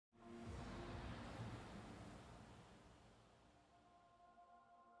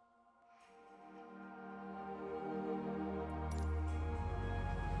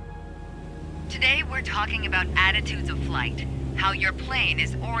Today we're talking about attitudes of flight, how your plane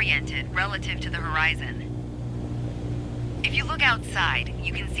is oriented relative to the horizon. If you look outside,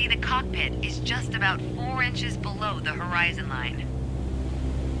 you can see the cockpit is just about 4 inches below the horizon line.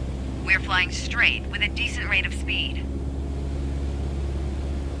 We're flying straight with a decent rate of speed.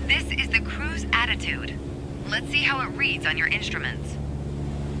 This is the cruise attitude. Let's see how it reads on your instruments.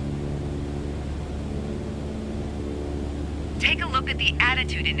 Take a look at the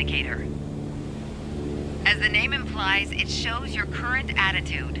attitude indicator. As the name implies, it shows your current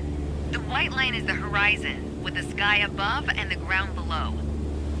attitude. The white line is the horizon, with the sky above and the ground below.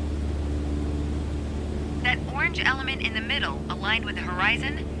 That orange element in the middle, aligned with the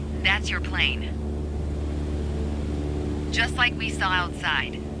horizon, that's your plane. Just like we saw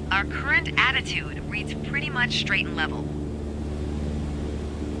outside, our current attitude reads pretty much straight and level.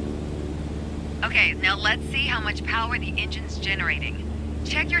 Okay, now let's see how much power the engine's generating.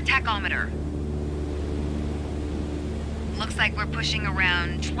 Check your tachometer. Looks like we're pushing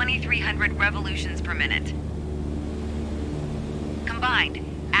around 2,300 revolutions per minute. Combined,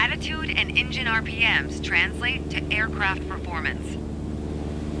 attitude and engine RPMs translate to aircraft performance.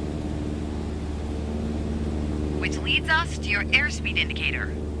 Which leads us to your airspeed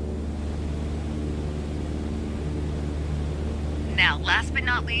indicator. Now, last but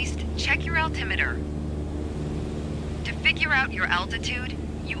not least, check your altimeter. To figure out your altitude,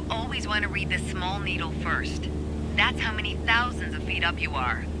 you always want to read the small needle first. That's how many thousands of feet up you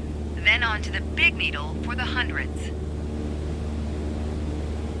are. Then on to the big needle for the hundreds.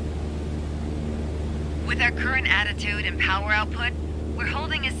 With our current attitude and power output, we're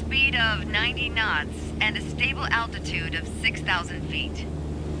holding a speed of 90 knots and a stable altitude of 6,000 feet.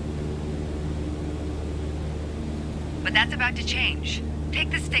 But that's about to change.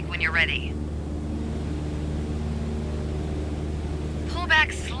 Take the stick when you're ready. Pull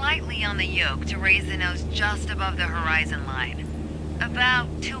back slightly on the yoke to raise the nose just above the horizon line. About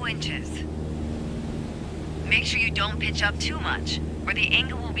 2 inches. Make sure you don't pitch up too much, or the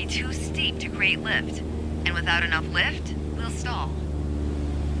angle will be too steep to create lift. And without enough lift, we'll stall.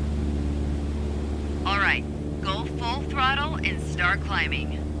 Alright, go full throttle and start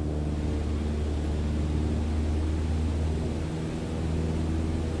climbing.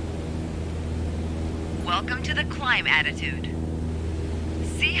 Welcome to the climb attitude.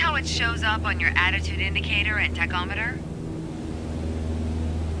 See how it shows up on your attitude indicator and tachometer?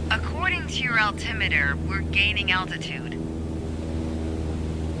 According to your altimeter, we're gaining altitude.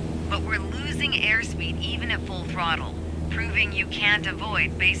 But we're losing airspeed even at full throttle, proving you can't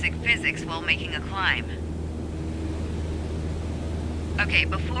avoid basic physics while making a climb. Okay,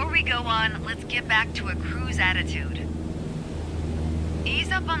 before we go on, let's get back to a cruise attitude.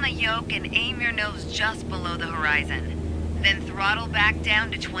 Ease up on the yoke and aim your nose just below the horizon. Then throttle back down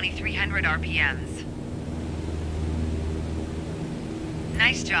to 2,300 RPMs.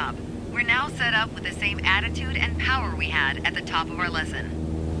 Nice job. We're now set up with the same attitude and power we had at the top of our lesson.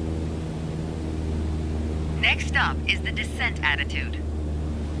 Next up is the descent attitude.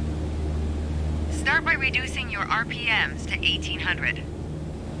 Start by reducing your RPMs to 1,800.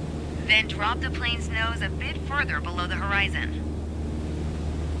 Then drop the plane's nose a bit further below the horizon.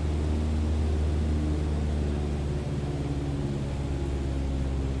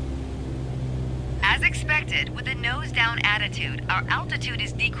 As expected, with a nose-down attitude, our altitude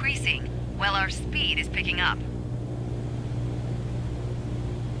is decreasing, while our speed is picking up.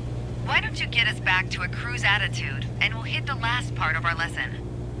 Why don't you get us back to a cruise attitude, and we'll hit the last part of our lesson.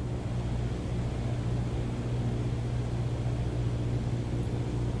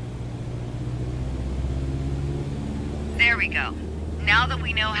 There we go. Now that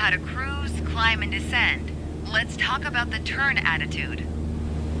we know how to cruise, climb, and descend, let's talk about the turn attitude.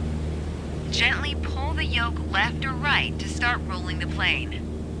 Gently pull the yoke left or right to start rolling the plane.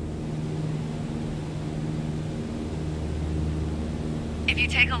 If you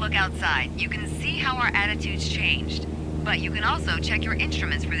take a look outside, you can see how our attitude's changed, but you can also check your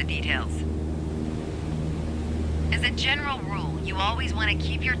instruments for the details. As a general rule, you always want to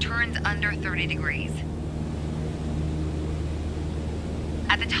keep your turns under 30 degrees.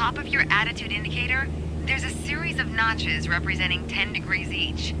 At the top of your attitude indicator, there's a series of notches representing 10 degrees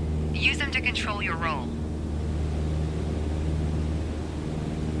each. Use them to control your roll.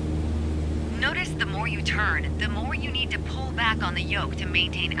 Notice the more you turn, the more you need to pull back on the yoke to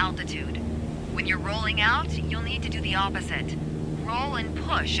maintain altitude. When you're rolling out, you'll need to do the opposite. Roll and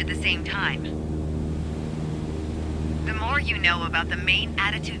push at the same time. The more you know about the main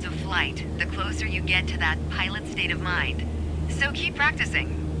attitudes of flight, the closer you get to that pilot state of mind. So keep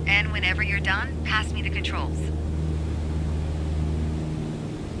practicing, and whenever you're done, pass me the controls.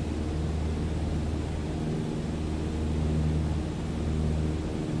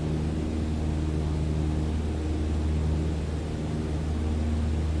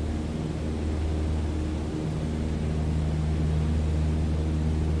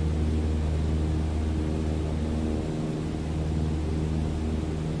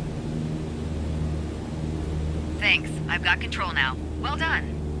 I've got control now. Well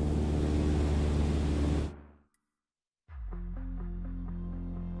done.